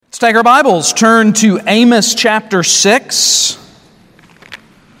Take our Bibles, turn to Amos chapter 6.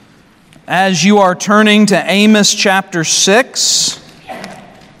 As you are turning to Amos chapter 6,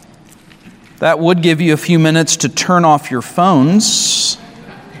 that would give you a few minutes to turn off your phones.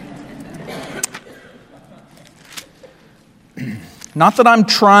 Not that I'm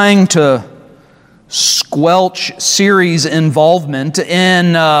trying to squelch series involvement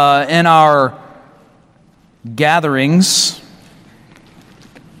in our gatherings,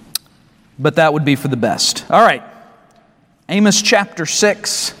 but that would be for the best. All right, Amos chapter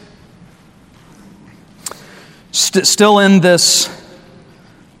 6. Still in this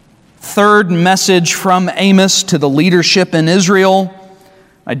third message from Amos to the leadership in Israel,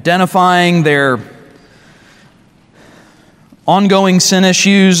 identifying their ongoing sin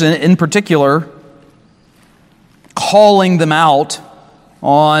issues, and in particular, calling them out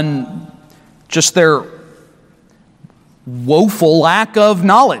on just their woeful lack of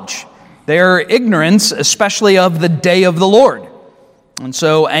knowledge. Their ignorance, especially of the day of the Lord. And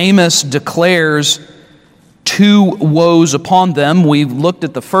so Amos declares two woes upon them. We've looked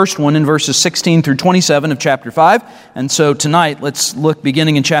at the first one in verses 16 through 27 of chapter 5. And so tonight, let's look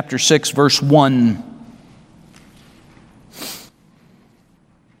beginning in chapter 6, verse 1.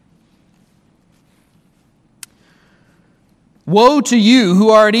 Woe to you who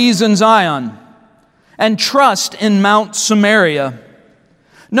are at ease in Zion, and trust in Mount Samaria,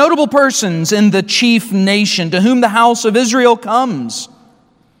 notable persons in the chief nation, to whom the house of Israel comes.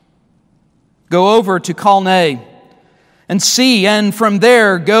 Go over to Calneh and see, and from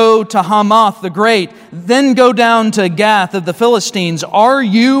there go to Hamath the Great, then go down to Gath of the Philistines. Are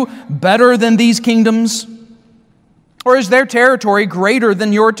you better than these kingdoms? Or is their territory greater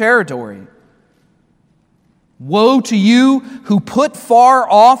than your territory? Woe to you who put far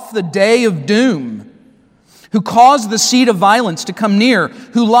off the day of doom, who cause the seat of violence to come near,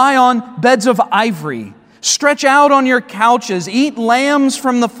 who lie on beds of ivory, stretch out on your couches, eat lambs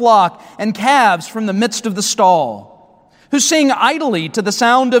from the flock and calves from the midst of the stall, who sing idly to the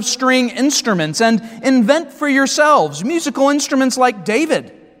sound of string instruments and invent for yourselves musical instruments like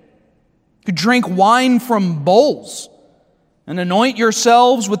David, who drink wine from bowls and anoint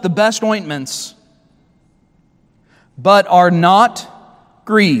yourselves with the best ointments, but are not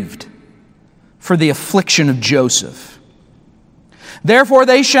grieved for the affliction of Joseph. Therefore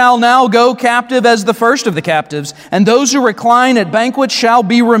they shall now go captive as the first of the captives, and those who recline at banquets shall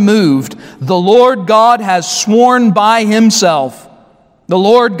be removed. The Lord God has sworn by himself. The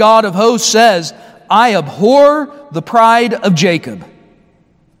Lord God of hosts says, I abhor the pride of Jacob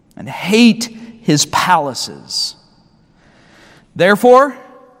and hate his palaces. Therefore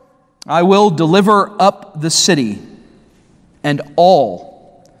I will deliver up the city and all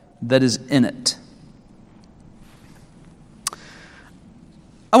that is in it.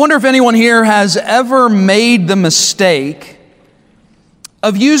 I wonder if anyone here has ever made the mistake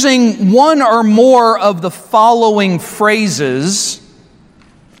of using one or more of the following phrases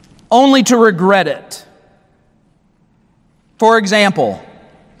only to regret it. For example,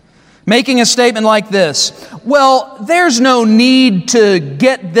 making a statement like this: well, there's no need to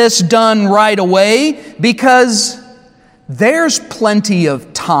get this done right away because there's plenty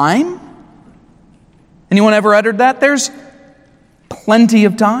of time. Anyone ever uttered that? There's plenty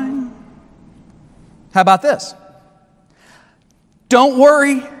of time. How about this? Don't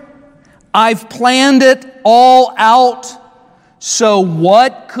worry, I've planned it all out, so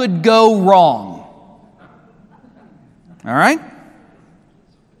what could go wrong? All right?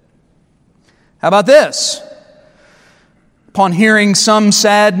 How about this? Upon hearing some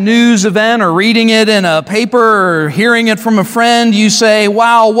sad news event or reading it in a paper or hearing it from a friend, you say,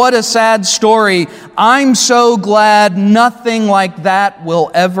 wow, what a sad story. I'm so glad nothing like that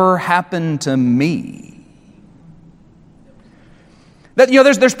will ever happen to me.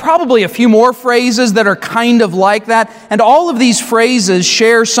 There's probably a few more phrases that are kind of like that, and all of these phrases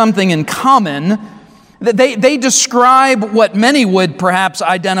share something in common. They describe what many would perhaps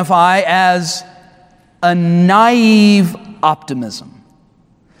identify as a naive optimism.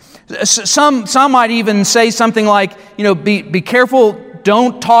 Some might even say something like, be careful,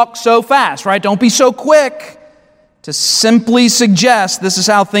 don't talk so fast, right? Don't be so quick to simply suggest this is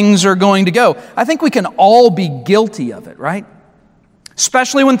how things are going to go. I think we can all be guilty of it, right?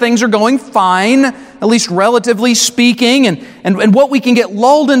 Especially when things are going fine, at least relatively speaking, and what we can get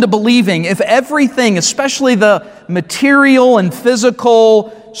lulled into believing, if everything, especially the material and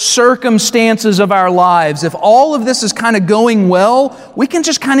physical circumstances of our lives, if all of this is kind of going well, we can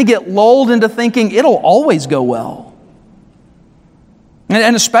just kind of get lulled into thinking it'll always go well.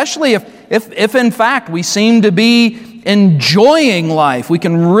 And especially if in fact we seem to be enjoying life. We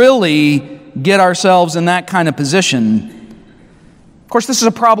can really get ourselves in that kind of position. Of course, this is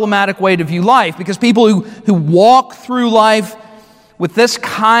a problematic way to view life, because people who walk through life with this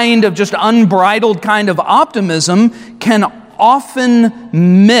kind of just unbridled kind of optimism can often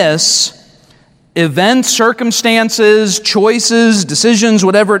miss events, circumstances, choices, decisions,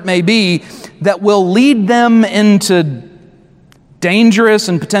 whatever it may be, that will lead them into dangerous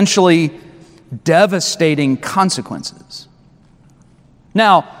and potentially devastating consequences.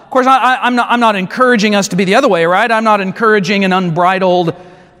 Now, of course, I'm not encouraging us to be the other way, right? I'm not encouraging an unbridled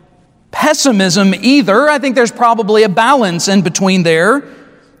pessimism either. I think there's probably a balance in between there,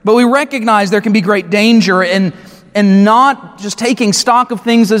 but we recognize there can be great danger in not just taking stock of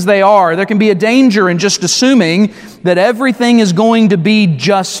things as they are. There can be a danger in just assuming that everything is going to be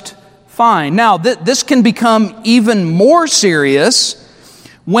just fine. Now, this can become even more serious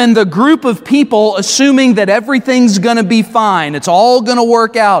when the group of people assuming that everything's going to be fine, it's all going to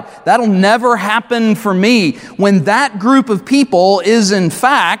work out, that'll never happen for me, when that group of people is in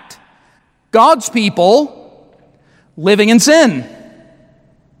fact God's people living in sin.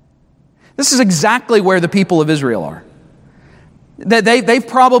 This is exactly where the people of Israel are. They've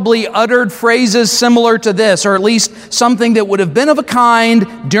probably uttered phrases similar to this, or at least something that would have been of a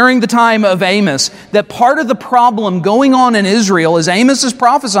kind during the time of Amos, that part of the problem going on in Israel, as Amos is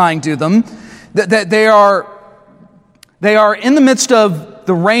prophesying to them, that they are in the midst of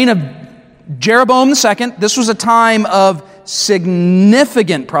the reign of Jeroboam II. This was a time of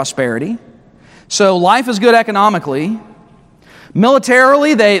significant prosperity. So life is good economically.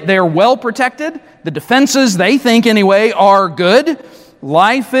 Militarily, they're well protected. The defenses, they think anyway, are good.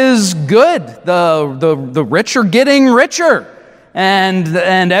 Life is good. The rich are getting richer. And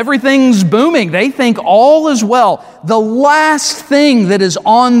everything's booming. They think all is well. The last thing that is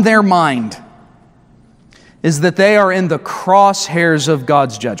on their mind is that they are in the crosshairs of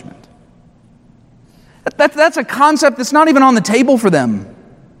God's judgment. That's a concept that's not even on the table for them.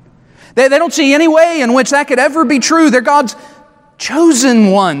 They don't see any way in which that could ever be true. They're God's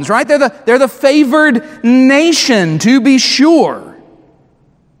chosen ones, right? They're the favored nation, to be sure.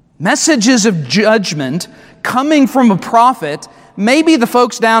 Messages of judgment coming from a prophet. Maybe the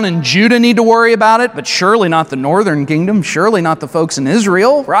folks down in Judah need to worry about it, but surely not the northern kingdom, surely not the folks in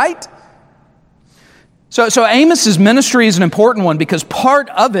Israel, right? So Amos's ministry is an important one because part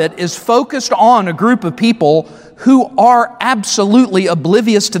of it is focused on a group of people who are absolutely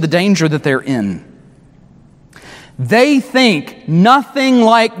oblivious to the danger that they're in. They think nothing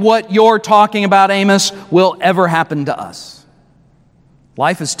like what you're talking about, Amos, will ever happen to us.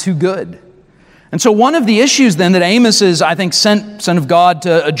 Life is too good. And so one of the issues then that Amos is, I think, sent of God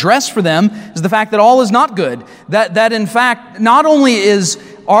to address for them is the fact that all is not good. That in fact, not only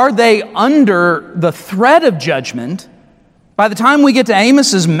are they under the threat of judgment, by the time we get to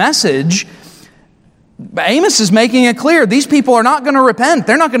Amos's message, Amos is making it clear these people are not going to repent.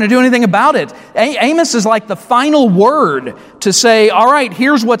 They're not going to do anything about it. Amos is like the final word to say, all right,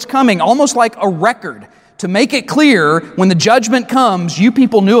 here's what's coming, almost like a record to make it clear when the judgment comes, you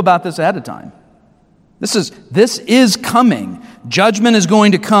people knew about this ahead of time. This is coming. Judgment is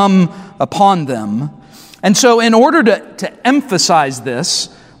going to come upon them. And so in order to emphasize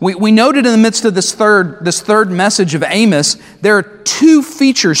this, we noted in the midst of this third message of Amos, there are two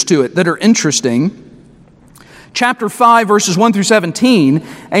features to it that are interesting. Chapter 5, verses 1 through 17,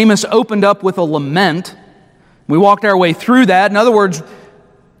 Amos opened up with a lament. We walked our way through that. In other words,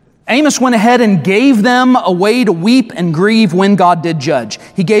 Amos went ahead and gave them a way to weep and grieve when God did judge.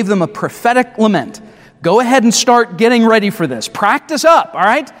 He gave them a prophetic lament. Go ahead and start getting ready for this. Practice up, all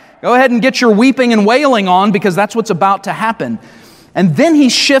right? Go ahead and get your weeping and wailing on because that's what's about to happen. And then he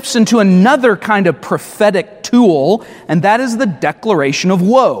shifts into another kind of prophetic tool, and that is the declaration of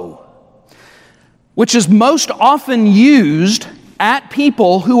woe, which is most often used at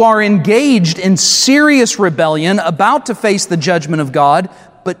people who are engaged in serious rebellion, about to face the judgment of God,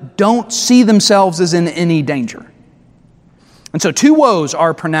 but don't see themselves as in any danger. And so two woes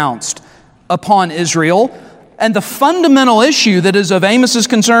are pronounced upon Israel. And the fundamental issue that is of Amos's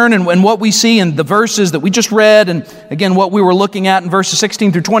concern and what we see in the verses that we just read, and again what we were looking at in verses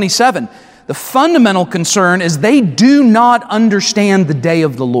 16 through 27, the fundamental concern is they do not understand the day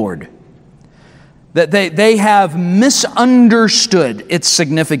of the Lord. That they have misunderstood its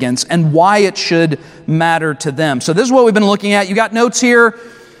significance and why it should matter to them. So this is what we've been looking at. You got notes here.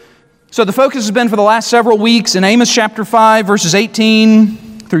 So the focus has been for the last several weeks in Amos chapter 5, verses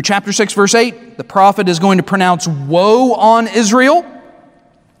 18 through chapter 6, verse 8. The prophet is going to pronounce woe on Israel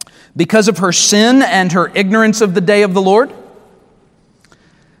because of her sin and her ignorance of the day of the Lord.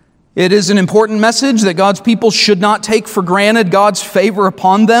 It is an important message that God's people should not take for granted God's favor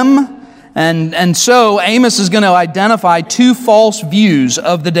upon them. And so Amos is going to identify two false views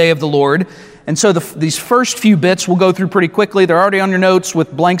of the day of the Lord. And so these first few bits we'll go through pretty quickly. They're already on your notes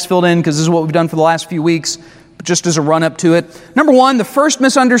with blanks filled in because this is what we've done for the last few weeks, but just as a run-up to it. Number one, the first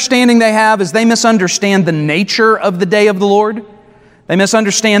misunderstanding they have is they misunderstand the nature of the day of the Lord. They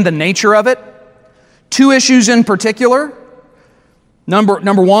misunderstand the nature of it. Two issues in particular.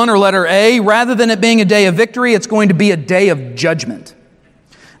 Number one, or letter A, rather than it being a day of victory, it's going to be a day of judgment.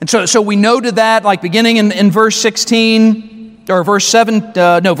 And so we noted that, like beginning in verse 16, or verse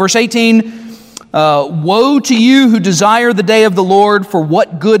 18, woe to you who desire the day of the Lord, for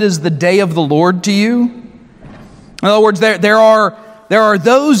what good is the day of the Lord to you? In other words, there are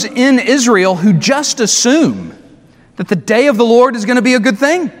those in Israel who just assume that the day of the Lord is going to be a good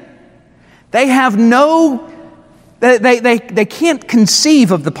thing. They have They can't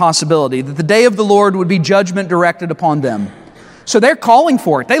conceive of the possibility that the day of the Lord would be judgment directed upon them. So they're calling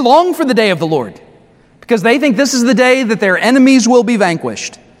for it. They long for the day of the Lord because they think this is the day that their enemies will be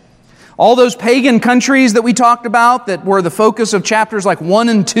vanquished. All those pagan countries that we talked about that were the focus of chapters like 1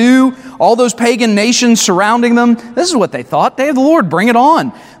 and 2, all those pagan nations surrounding them, this is what they thought. Day of the Lord, bring it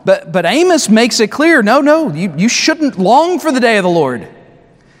on. But Amos makes it clear, no, you shouldn't long for the day of the Lord.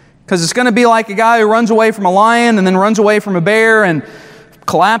 Because it's going to be like a guy who runs away from a lion and then runs away from a bear and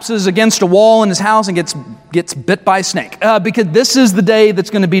collapses against a wall in his house and gets bit by a snake. Because this is the day that's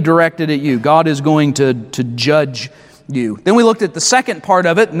going to be directed at you. God is going to judge you. Then we looked at the second part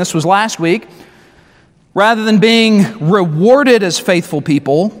of it, and this was last week. Rather than being rewarded as faithful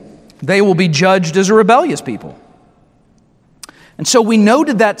people, they will be judged as a rebellious people. And so we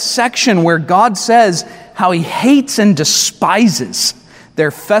noted that section where God says how He hates and despises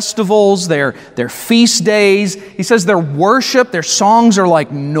their festivals, their feast days. He says their worship, their songs are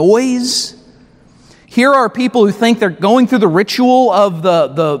like noise. Here are people who think they're going through the ritual of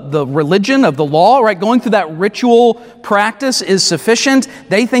the religion, of the law, right? Going through that ritual practice is sufficient.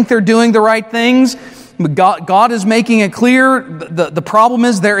 They think they're doing the right things. But God is making it clear. The problem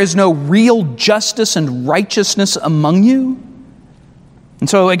is there is no real justice and righteousness among you. And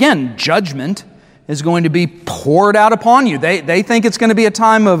so again, judgment is going to be poured out upon you. They think it's going to be a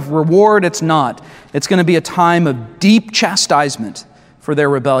time of reward. It's not. It's going to be a time of deep chastisement for their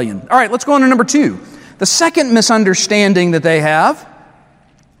rebellion. All right, let's go on to number 2. The second misunderstanding that they have,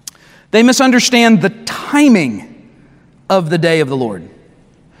 they misunderstand the timing of the day of the Lord.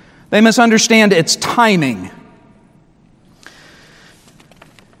 They misunderstand its timing.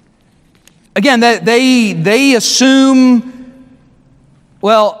 Again, they assume,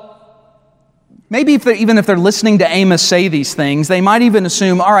 well, maybe even if they're listening to Amos say these things, they might even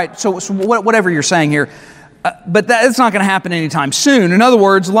assume, all right, so whatever you're saying here, but that's not going to happen anytime soon. In other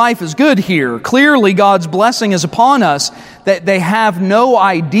words, life is good here. Clearly, God's blessing is upon us. That they have no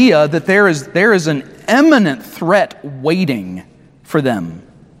idea that there is an imminent threat waiting for them.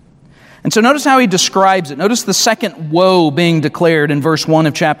 And so notice how he describes it. Notice the second woe being declared in verse 1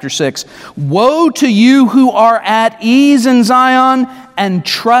 of chapter 6. Woe to you who are at ease in Zion and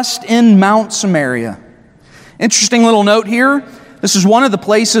trust in Mount Samaria. Interesting little note here. This is one of the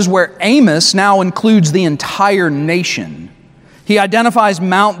places where Amos now includes the entire nation. He identifies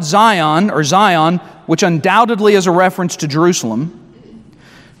Mount Zion, or Zion, which undoubtedly is a reference to Jerusalem.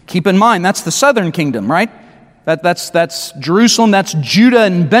 Keep in mind, that's the southern kingdom, right? That's Jerusalem, that's Judah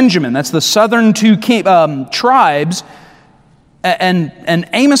and Benjamin. That's the southern two tribes. And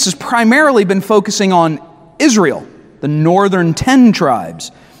Amos has primarily been focusing on Israel, the northern 10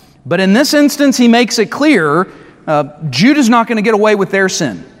 tribes. But in this instance, he makes it clear Judah's not going to get away with their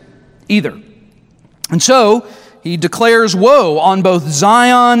sin either. And so he declares woe on both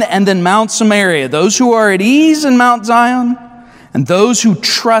Zion and then Mount Samaria. Those who are at ease in Mount Zion and those who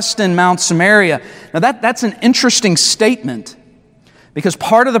trust in Mount Samaria. Now that's an interesting statement, because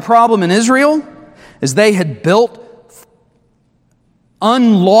part of the problem in Israel is they had built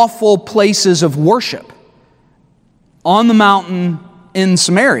unlawful places of worship on the mountain in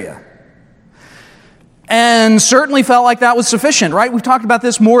Samaria. And certainly felt like that was sufficient, right? We've talked about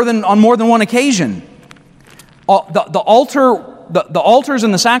this on more than one occasion. The altars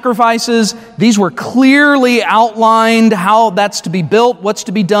and the sacrifices, these were clearly outlined how that's to be built, what's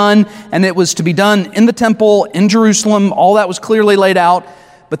to be done, and it was to be done in the temple, in Jerusalem. All that was clearly laid out.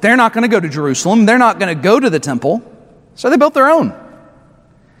 But they're not going to go to Jerusalem. They're not going to go to the temple. So they built their own.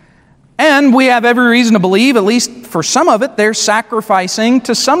 And we have every reason to believe, at least for some of it, they're sacrificing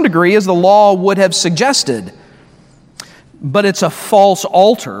to some degree as the law would have suggested. But it's a false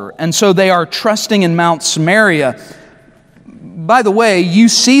altar, and so they are trusting in Mount Samaria. By the way, you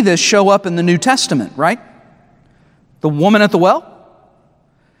see this show up in the New Testament, right? The woman at the well.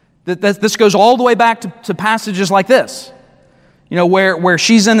 This goes all the way back to passages like this, where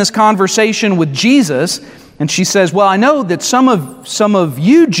she's in this conversation with Jesus, and she says, well, I know that some of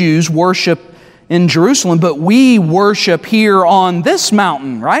you Jews worship in Jerusalem, but we worship here on this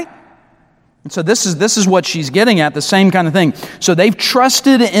mountain, right? And so this is what she's getting at, the same kind of thing. So they've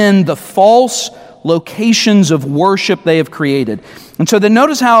trusted in the false locations of worship they have created. And so then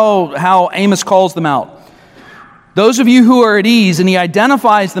notice how Amos calls them out. Those of you who are at ease, and he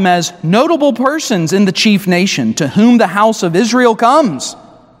identifies them as notable persons in the chief nation, to whom the house of Israel comes.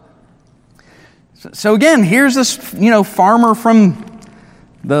 So again, here's this, farmer from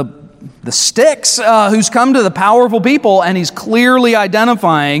the sticks who's come to the powerful people, and he's clearly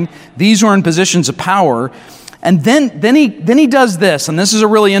identifying these who are in positions of power. And then he does this, and this is a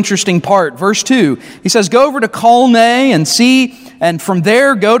really interesting part. Verse 2, he says, go over to Calneh and see, and from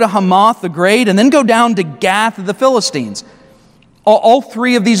there go to Hamath the Great, and then go down to Gath of the Philistines. All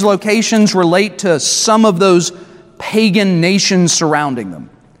three of these locations relate to some of those pagan nations surrounding them.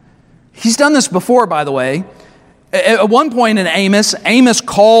 He's done this before, by the way. At one point in Amos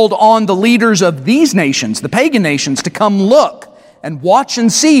called on the leaders of these nations, the pagan nations, to come look and watch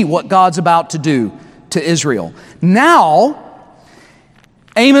and see what God's about to do to Israel. Now,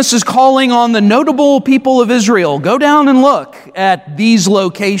 Amos is calling on the notable people of Israel. Go down and look at these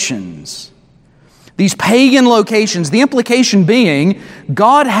locations, these pagan locations. The implication being,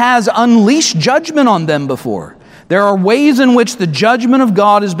 God has unleashed judgment on them before. There are ways in which the judgment of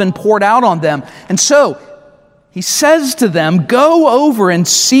God has been poured out on them. And so, he says to them, go over and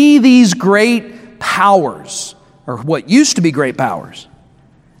see these great powers, or what used to be great powers.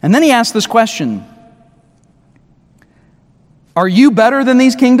 And then he asks this question, are you better than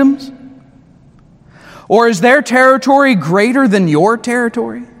these kingdoms? Or is their territory greater than your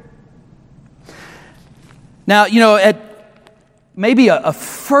territory? Now, maybe a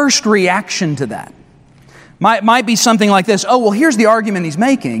first reaction to that might be something like this. Oh, well, here's the argument he's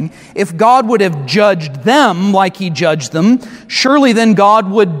making. If God would have judged them like he judged them, surely then God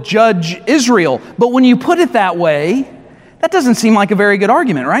would judge Israel. But when you put it that way, that doesn't seem like a very good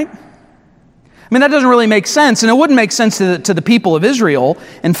argument, right? I mean, that doesn't really make sense, and it wouldn't make sense to the people of Israel.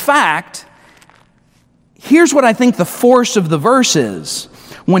 In fact, here's what I think the force of the verse is.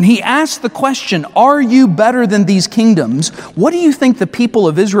 When he asked the question, are you better than these kingdoms? What do you think the people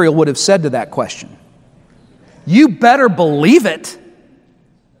of Israel would have said to that question? You better believe it.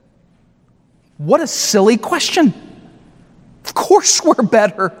 What a silly question. Of course we're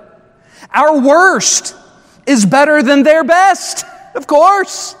better. Our worst is better than their best. Of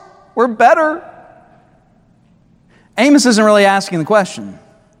course, we're better. Amos isn't really asking the question.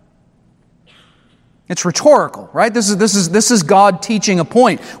 It's rhetorical, right? This is God teaching a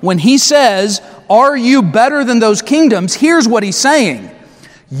point. When he says, are you better than those kingdoms? Here's what he's saying.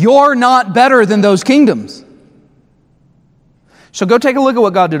 You're not better than those kingdoms. So go take a look at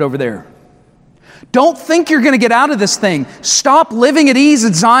what God did over there. Don't think you're going to get out of this thing. Stop living at ease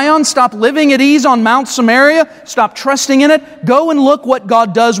at Zion. Stop living at ease on Mount Samaria. Stop trusting in it. Go and look what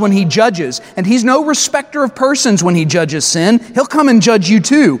God does when he judges. And he's no respecter of persons when he judges sin. He'll come and judge you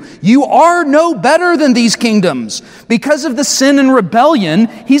too. You are no better than these kingdoms. Because of the sin and rebellion,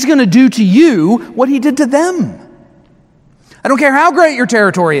 he's going to do to you what he did to them. I don't care how great your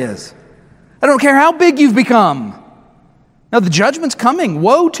territory is. I don't care how big you've become. Now, the judgment's coming.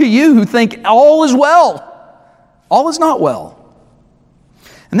 Woe to you who think all is well. All is not well.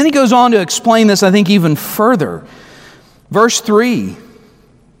 And then he goes on to explain this, I think, even further. Verse 3.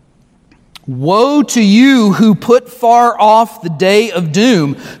 Woe to you who put far off the day of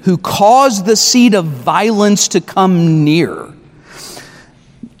doom, who cause the seat of violence to come near.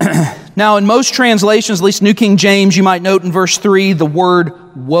 Now, in most translations, at least New King James, you might note in verse 3 the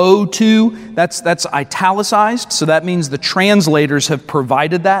word woe to. That's italicized, so that means the translators have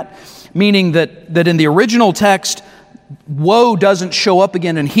provided that, meaning that in the original text, woe doesn't show up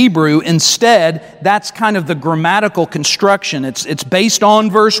again in Hebrew. Instead, that's kind of the grammatical construction. It's based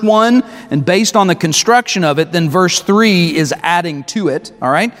on verse 1, and based on the construction of it, then verse 3 is adding to it,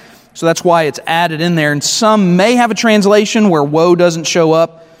 all right? So that's why it's added in there. And some may have a translation where woe doesn't show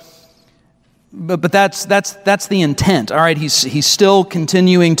up. But that's the intent. All right, he's still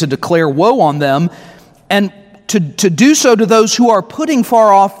continuing to declare woe on them, and to do so to those who are putting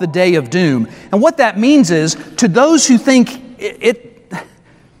far off the day of doom. And what that means is, to those who think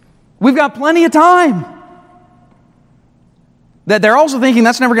we've got plenty of time, that they're also thinking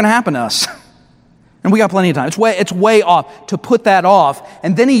that's never going to happen to us. And we got plenty of time. It's way off to put that off.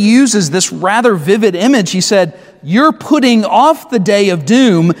 And then he uses this rather vivid image. He said, you're putting off the day of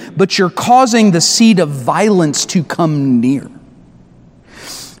doom, but you're causing the seed of violence to come near.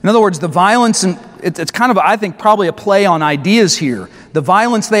 In other words, the violence, and it's kind of, I think, probably a play on ideas here. The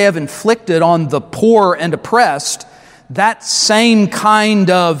violence they have inflicted on the poor and oppressed, that same kind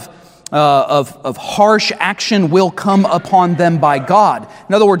of harsh action will come upon them by God.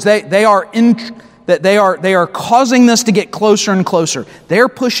 In other words, they are causing this to get closer and closer. They're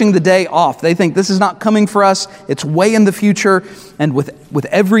pushing the day off. They think this is not coming for us. It's way in the future. And with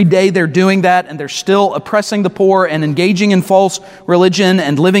every day they're doing that, and they're still oppressing the poor and engaging in false religion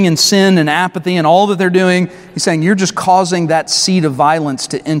and living in sin and apathy and all that they're doing. He's saying you're just causing that seed of violence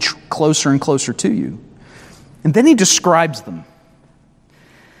to inch closer and closer to you. And then he describes them.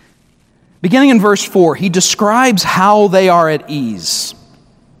 Beginning in verse 4, he describes how they are at ease.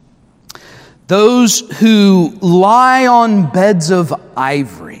 Those who lie on beds of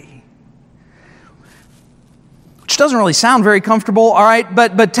ivory. Which doesn't really sound very comfortable, all right?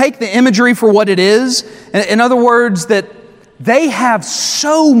 But take the imagery for what it is. In other words, that they have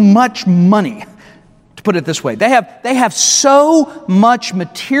so much money. To put it this way, they have so much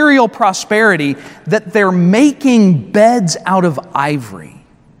material prosperity that they're making beds out of ivory.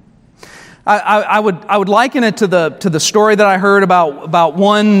 I would liken it to the story that I heard about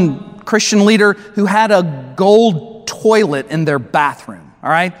one Christian leader who had a gold toilet in their bathroom.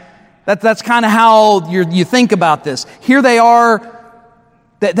 All right, that's kind of how you think about this. Here they are,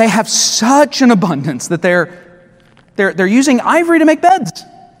 that they have such an abundance that they're using ivory to make beds.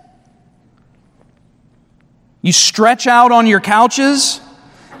 You stretch out on your couches,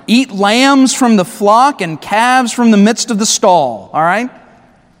 eat lambs from the flock and calves from the midst of the stall, all right?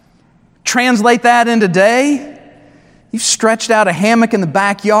 Translate that into day. You've stretched out a hammock in the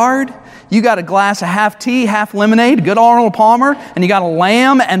backyard. You got a glass of half tea, half lemonade, good Arnold Palmer, and you got a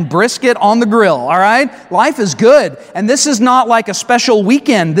lamb and brisket on the grill, all right? Life is good. And this is not like a special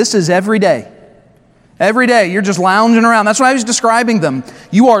weekend. This is every day. Every day, you're just lounging around. That's why I was describing them.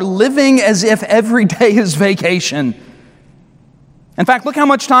 You are living as if every day is vacation. In fact, look how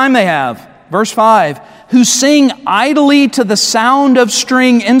much time they have. Verse 5, who sing idly to the sound of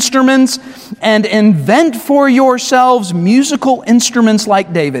string instruments and invent for yourselves musical instruments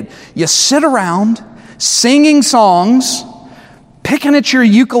like David. You sit around singing songs, picking at your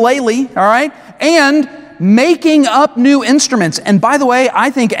ukulele, all right, and making up new instruments. And by the way,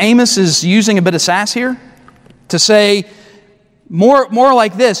 I think Amos is using a bit of sass here to say more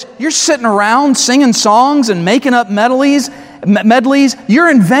like this. You're sitting around singing songs and making up medleys. You're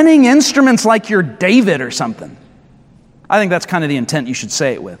inventing instruments like you're David or something. I think that's kind of the intent you should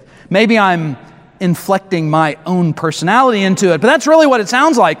say it with. Maybe I'm inflecting my own personality into it, but that's really what it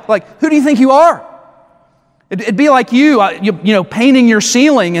sounds like. Like, who do you think you are? It'd be like you painting your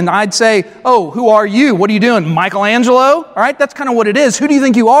ceiling, and I'd say, oh, who are you? What are you doing? Michelangelo? All right, that's kind of what it is. Who do you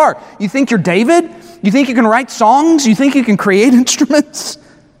think you are? You think you're David? You think you can write songs? You think you can create instruments?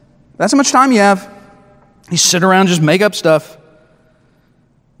 That's how much time you have. You sit around, just make up stuff.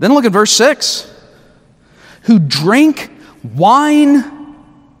 Then look at verse 6. Who drink wine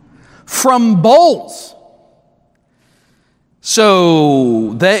from bowls.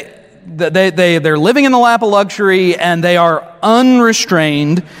 So they're living in the lap of luxury, and they are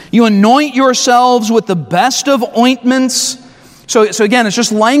unrestrained. You anoint yourselves with the best of ointments. So again, it's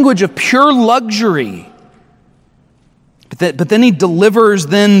just language of pure luxury. But then he delivers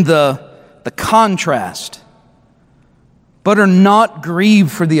the contrast. But are not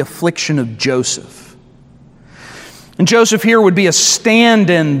grieved for the affliction of Joseph. And Joseph here would be a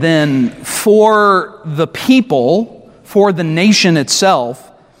stand-in then for the people, for the nation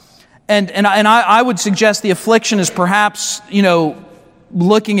itself. And I would suggest the affliction is perhaps,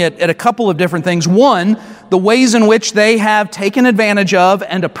 looking at a couple of different things. One, the ways in which they have taken advantage of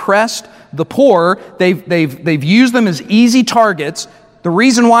and oppressed the poor. They've used them as easy targets. The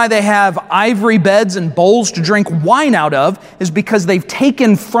reason why they have ivory beds and bowls to drink wine out of is because they've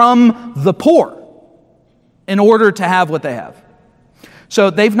taken from the poor in order to have what they have.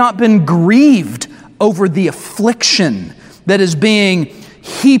 So they've not been grieved over the affliction that is being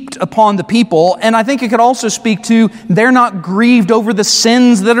heaped upon the people. And I think it could also speak to they're not grieved over the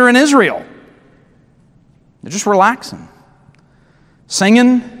sins that are in Israel. They're just relaxing,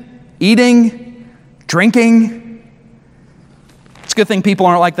 singing, eating, drinking. It's a good thing people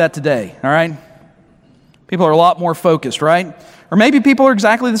aren't like that today, all right? People are a lot more focused, right? Or maybe people are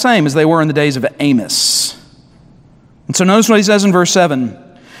exactly the same as they were in the days of Amos. And so notice what he says in verse 7.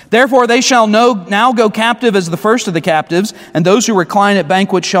 Therefore they shall now go captive as the first of the captives, and those who recline at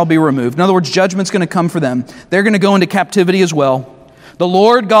banquets shall be removed. In other words, judgment's going to come for them. They're going to go into captivity as well. The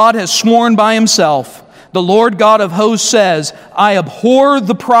Lord God has sworn by himself, The Lord God of hosts says, I abhor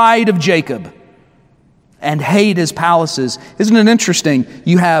the pride of Jacob and hate his palaces. Isn't it interesting?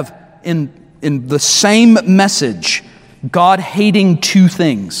 You have in the same message, God hating two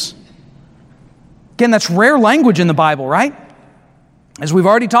things. Again, that's rare language in the Bible, right? As we've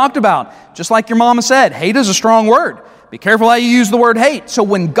already talked about, just like your mama said, hate is a strong word. Be careful how you use the word hate. So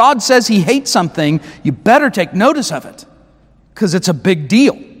when God says he hates something, you better take notice of it, because it's a big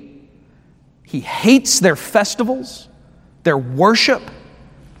deal. He hates their festivals, their worship,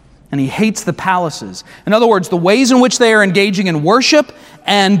 and he hates the palaces. In other words, the ways in which they are engaging in worship,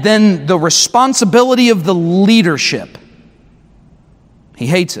 and then the responsibility of the leadership. He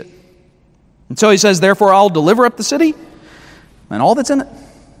hates it. And so he says, therefore I'll deliver up the city and all that's in it.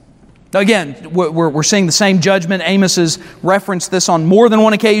 Again, we're seeing the same judgment. Amos has referenced this on more than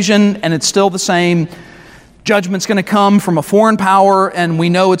one occasion, and it's still the same. Judgment's going to come from a foreign power, and we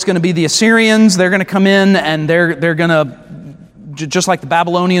know it's going to be the Assyrians. They're going to come in, and they're going to, just like the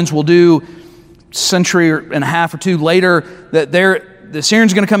Babylonians will do a century and a half or two later, that the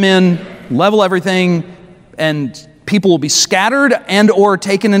Assyrians are going to come in, level everything, and people will be scattered and or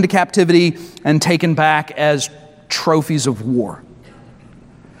taken into captivity and taken back as trophies of war.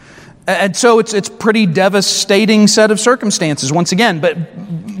 And so it's a pretty devastating set of circumstances once again.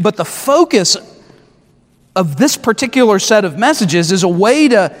 But the focus of this particular set of messages is a way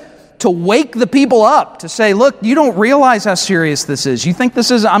to wake the people up, to say, look, you don't realize how serious this is. You think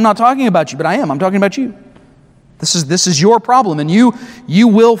this is, I'm not talking about you, but I am. I'm talking about you. This is your problem, and you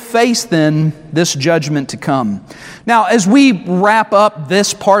will face then this judgment to come. Now, as we wrap up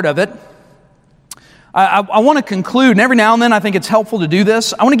this part of it, I want to conclude, and every now and then I think it's helpful to do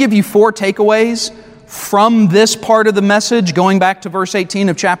this. I want to give you 4 takeaways from this part of the message, going back to verse 18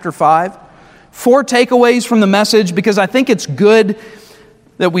 of chapter 5. 4 takeaways from the message, because I think it's good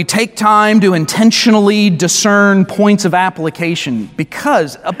that we take time to intentionally discern points of application,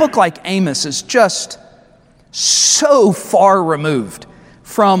 because a book like Amos is just so far removed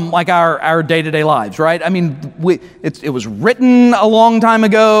from like our day-to-day lives, right? I mean, it was written a long time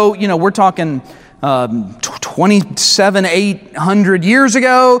ago. You know, we're talking 800 years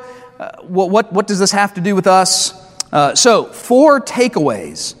ago. What does this have to do with us? So 4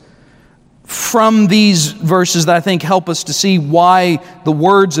 takeaways from these verses that I think help us to see why the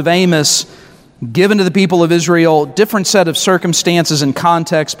words of Amos given to the people of Israel, different set of circumstances and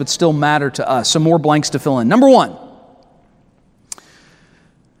context, but still matter to us. Some more blanks to fill in. Number 1,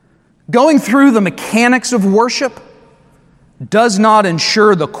 going through the mechanics of worship does not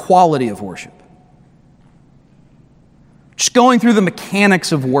ensure the quality of worship. Just going through the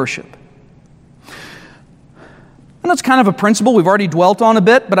mechanics of worship. And that's kind of a principle we've already dwelt on a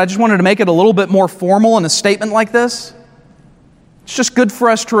bit, but I just wanted to make it a little bit more formal in a statement like this. It's just good for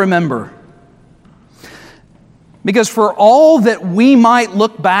us to remember. Because for all that we might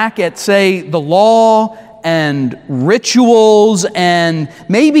look back at, say, the law and rituals, and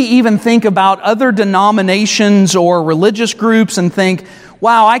maybe even think about other denominations or religious groups and think,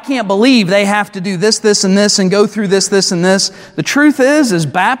 wow, I can't believe they have to do this, this, and this, and go through this, this, and this. The truth is, as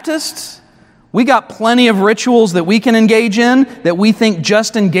Baptists, we got plenty of rituals that we can engage in that we think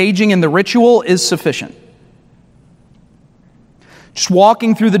just engaging in the ritual is sufficient. Just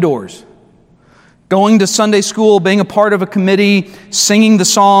walking through the doors, going to Sunday school, being a part of a committee, singing the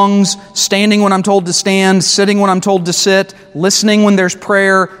songs, standing when I'm told to stand, sitting when I'm told to sit, listening when there's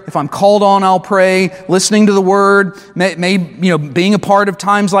prayer. If I'm called on, I'll pray, listening to the Word, being a part of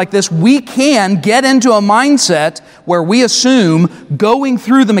times like this. We can get into a mindset where we assume going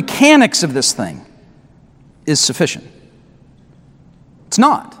through the mechanics of this thing is sufficient. It's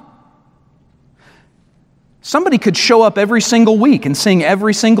not. Somebody could show up every single week and sing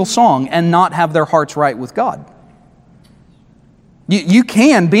every single song and not have their hearts right with God. You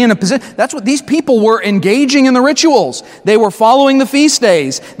can be in a position. That's what these people were engaging in the rituals. They were following the feast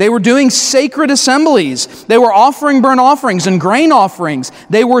days. They were doing sacred assemblies. They were offering burnt offerings and grain offerings.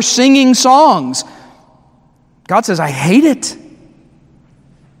 They were singing songs. God says, I hate it.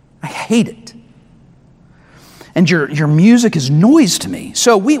 I hate it. And your music is noise to me.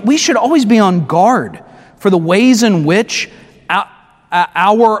 So we should always be on guard for the ways in which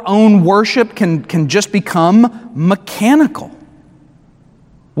our own worship can just become mechanical.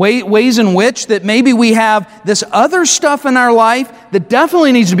 Ways in which that maybe we have this other stuff in our life that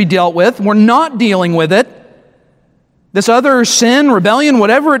definitely needs to be dealt with. We're not dealing with it. This other sin, rebellion,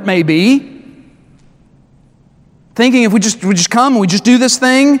 whatever it may be. Thinking if we just come and we just do this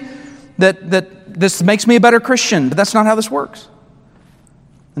thing, that this makes me a better Christian. But that's not how this works.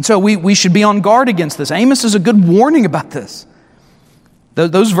 And so we should be on guard against this. Amos is a good warning about this.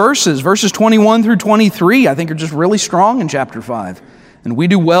 Those verses 21 through 23, I think are just really strong in chapter 5. And we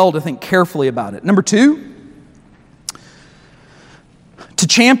do well to think carefully about it. Number 2, to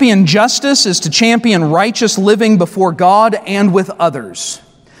champion justice is to champion righteous living before God and with others.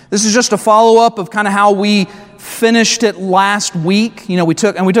 This is just a follow-up of kind of how we finished it last week. We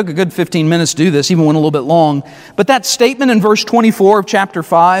took a good 15 minutes to do this, even went a little bit long. But that statement in verse 24 of chapter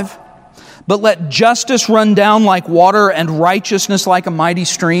 5, but let justice run down like water and righteousness like a mighty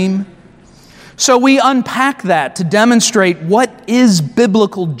stream. So we unpack that to demonstrate what is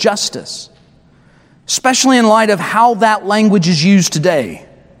biblical justice, especially in light of how that language is used today.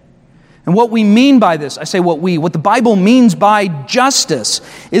 And what we mean by this, I say what the Bible means by justice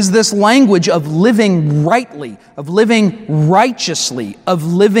is this language of living rightly, of living righteously, of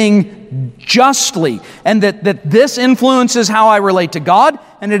living justly. And that this influences how I relate to God,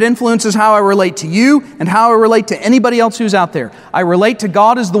 and it influences how I relate to you, and how I relate to anybody else who's out there. I relate to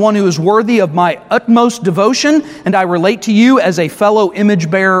God as the one who is worthy of my utmost devotion, and I relate to you as a fellow image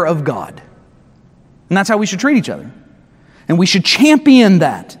bearer of God. And that's how we should treat each other. And we should champion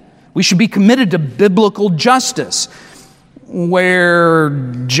that. We should be committed to biblical justice, where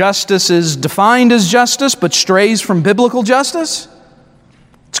justice is defined as justice but strays from biblical justice.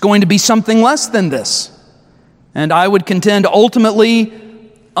 It's going to be something less than this. And I would contend ultimately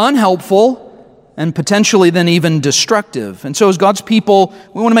unhelpful and potentially then even destructive. And so as God's people,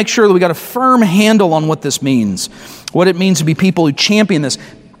 we want to make sure that we got a firm handle on what this means, what it means to be people who champion this,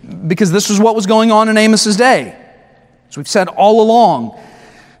 because this was what was going on in Amos's day. As we've said all along,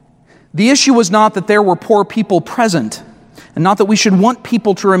 the issue was not that there were poor people present, and not that we should want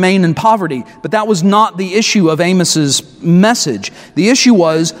people to remain in poverty, but that was not the issue of Amos's message. The issue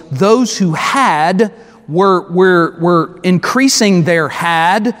was those who had were increasing their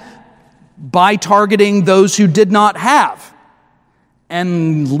had by targeting those who did not have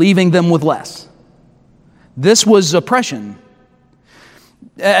and leaving them with less. This was oppression.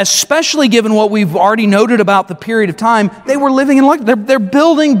 Especially given what we've already noted about the period of time, they were living in luxury. They're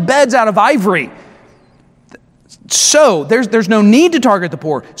building beds out of ivory. So there's no need to target the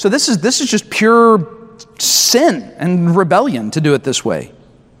poor. So this is just pure sin and rebellion to do it this way.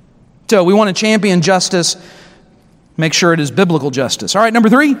 So we want to champion justice, make sure it is biblical justice. All right, number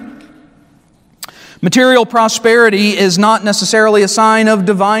 3. Material prosperity is not necessarily a sign of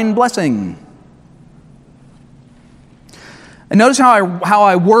divine blessing. And notice how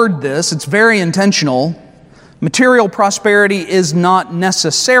I word this. It's very intentional. Material prosperity is not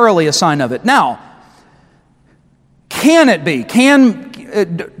necessarily a sign of it. Now, can it be?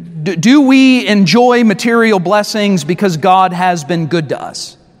 Do we enjoy material blessings because God has been good to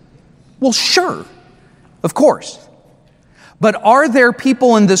us? Well, sure, of course. But are there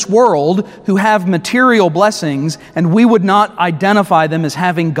people in this world who have material blessings and we would not identify them as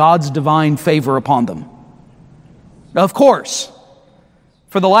having God's divine favor upon them? Of course.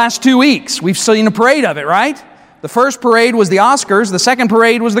 For the last 2 weeks, we've seen a parade of it, right? The first parade was the Oscars. The second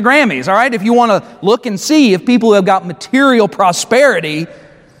parade was the Grammys, all right? If you want to look and see if people who have got material prosperity,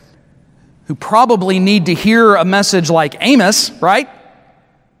 who probably need to hear a message like Amos, right?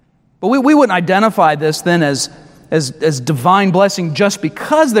 But we wouldn't identify this then as divine blessing just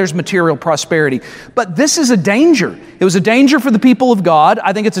because there's material prosperity. But this is a danger. It was a danger for the people of God.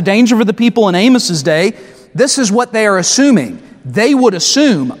 I think it's a danger for the people in Amos's day. This is what they are assuming. They would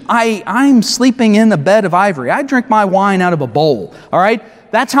assume, I'm sleeping in a bed of ivory. I drink my wine out of a bowl. All right?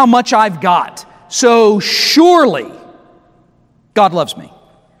 That's how much I've got. So surely God loves me.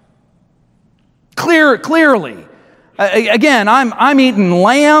 Clearly. Again, I'm eating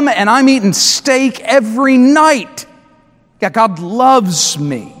lamb and I'm eating steak every night. Yeah, God loves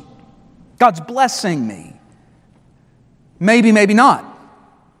me. God's blessing me. Maybe, maybe not.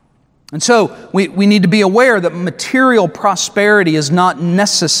 And so we need to be aware that material prosperity is not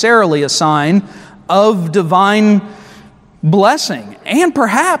necessarily a sign of divine blessing. And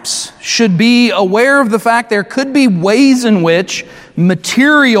perhaps should be aware of the fact there could be ways in which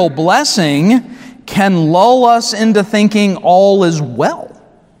material blessing can lull us into thinking all is well,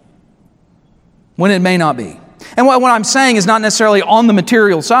 when it may not be. And what I'm saying is not necessarily on the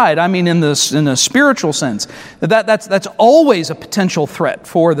material side. I mean in a spiritual sense. That's always a potential threat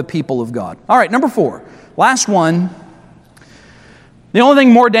for the people of God. All right, number 4. Last one. The only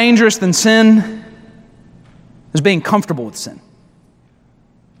thing more dangerous than sin is being comfortable with sin.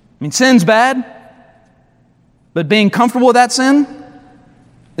 I mean, sin's bad, but being comfortable with that sin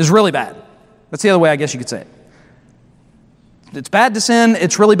is really bad. That's the other way I guess you could say it. It's bad to sin.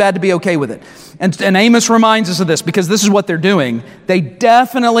 It's really bad to be okay with it. And Amos reminds us of this because this is what they're doing. They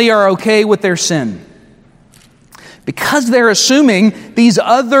definitely are okay with their sin. because they're assuming these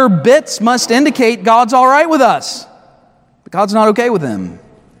other bits must indicate God's all right with us. But God's not okay with them.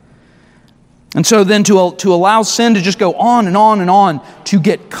 And so then to allow sin to just go on and on and on, to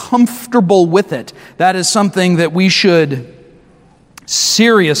get comfortable with it, that is something that we should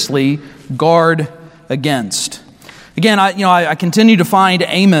seriously guard against. Again, I continue to find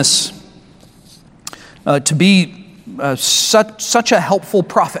Amos to be such a helpful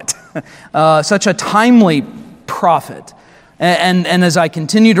prophet, such a timely prophet. And as I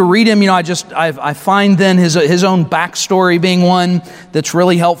continue to read him, I find then his own backstory being one that's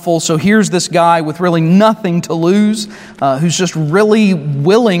really helpful. So here's this guy with really nothing to lose, who's just really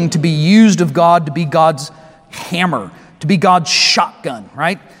willing to be used of God to be God's hammer, to be God's shotgun,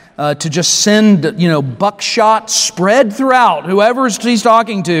 right? To just send, buckshot spread throughout whoever he's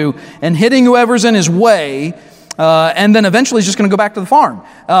talking to and hitting whoever's in his way. And then eventually he's just going to go back to the farm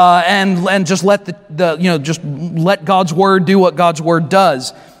and just let just let God's word do what God's word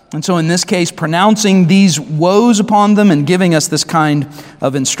does. And so in this case, pronouncing these woes upon them and giving us this kind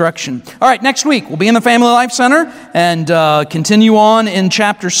of instruction. All right, next week we'll be in the Family Life Center and continue on in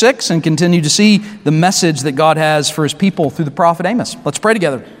chapter 6 and continue to see the message that God has for His people through the prophet Amos. Let's pray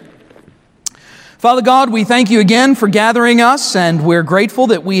together. Father God, we thank You again for gathering us, and we're grateful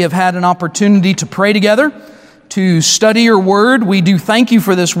that we have had an opportunity to pray together, to study Your word. We do thank You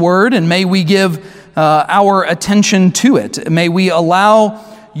for this word, and may we give our attention to it. May we allow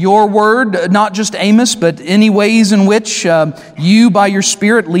Your word, not just Amos, but any ways in which You, by Your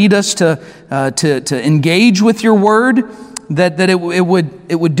Spirit, lead us to engage with Your word, that it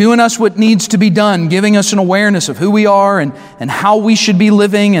would do in us what needs to be done, giving us an awareness of who we are and how we should be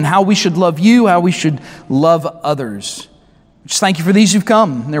living and how we should love You, how we should love others. Just thank You for these who've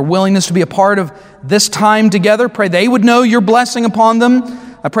come, and their willingness to be a part of this time together. Pray they would know Your blessing upon them.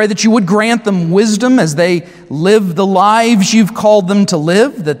 I pray that You would grant them wisdom as they live the lives You've called them to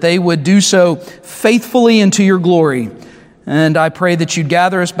live, that they would do so faithfully and to Your glory. And I pray that You'd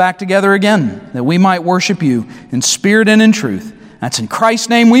gather us back together again, that we might worship You in spirit and in truth. That's in Christ's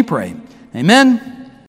name we pray. Amen.